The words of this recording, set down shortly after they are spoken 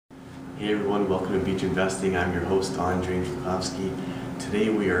Hey everyone, welcome to Beach Investing. I'm your host, Andrei Angelkovski. Today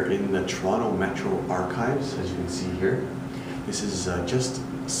we are in the Toronto Metro Archives, as you can see here. This is just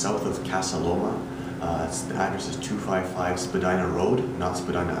south of Casa Loma. The address is 255 Spadina Rd, not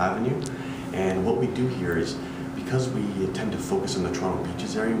Spadina Avenue. And what we do here is, because we tend to focus on the Toronto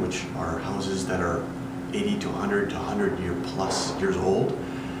beaches area, which are houses that are 80 to 100 to 100 plus years old,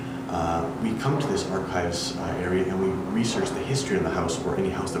 we come to this archives area and we research the history of the house or any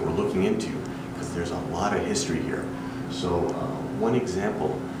house that we're looking into, because there's a lot of history here. So one example,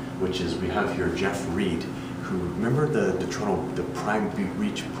 which is we have here Jeff Reed, who, remember the Toronto, the Prime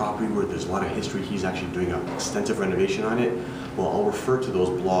Beach property where there's a lot of history? He's actually doing an extensive renovation on it. Well, I'll refer to those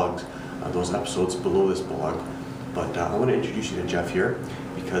blogs, those episodes below this blog. But I want to introduce you to Jeff here,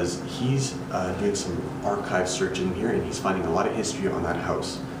 because he's doing some archive searching here and he's finding a lot of history on that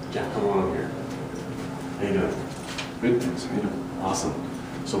house. Jeff, come on over here. How you doing? Good, thanks. How you doing? Awesome.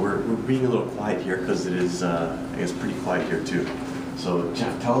 So we're being a little quiet here because it is, I guess, pretty quiet here too. So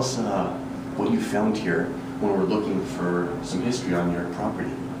Jeff, tell us what you found here when we're looking for some history on your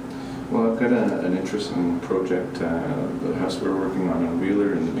property. Well, I've got an interesting project. The house we're working on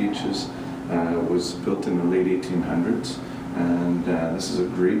Wheeler in the Beaches was built in the late 1800s. And this is a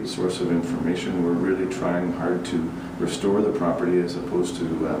great source of information. We're really trying hard to restore the property as opposed to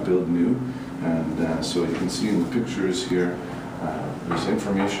build new. And so you can see in the pictures here, there's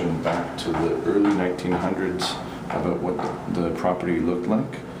information back to the early 1900s about what the property looked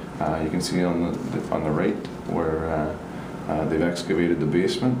like. You can see on the right where they've excavated the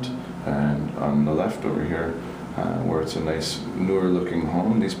basement, and on the left over here where it's a nice newer looking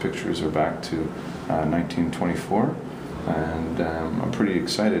home. These pictures are back to 1924. And I'm pretty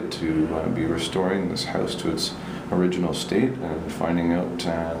excited to be restoring this house to its original state and finding out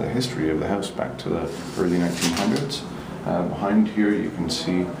the history of the house back to the early 1900s. Behind here you can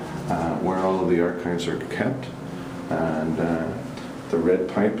see where all of the archives are kept, and the red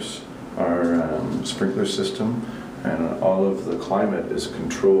pipes are sprinkler system, and all of the climate is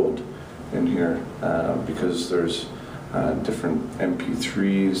controlled in here because there's different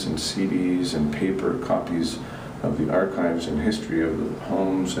MP3s and CDs and paper copies of the archives and history of the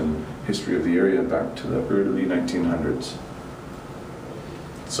homes and history of the area back to the early 1900s.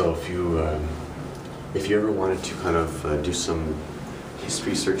 So if you ever wanted to kind of do some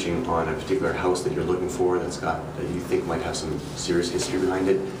history searching on a particular house that you're looking for that you think might have some serious history behind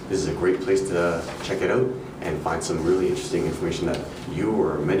it, this is a great place to check it out and find some really interesting information that you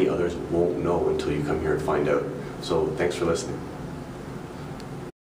or many others won't know until you come here and find out. So thanks for listening.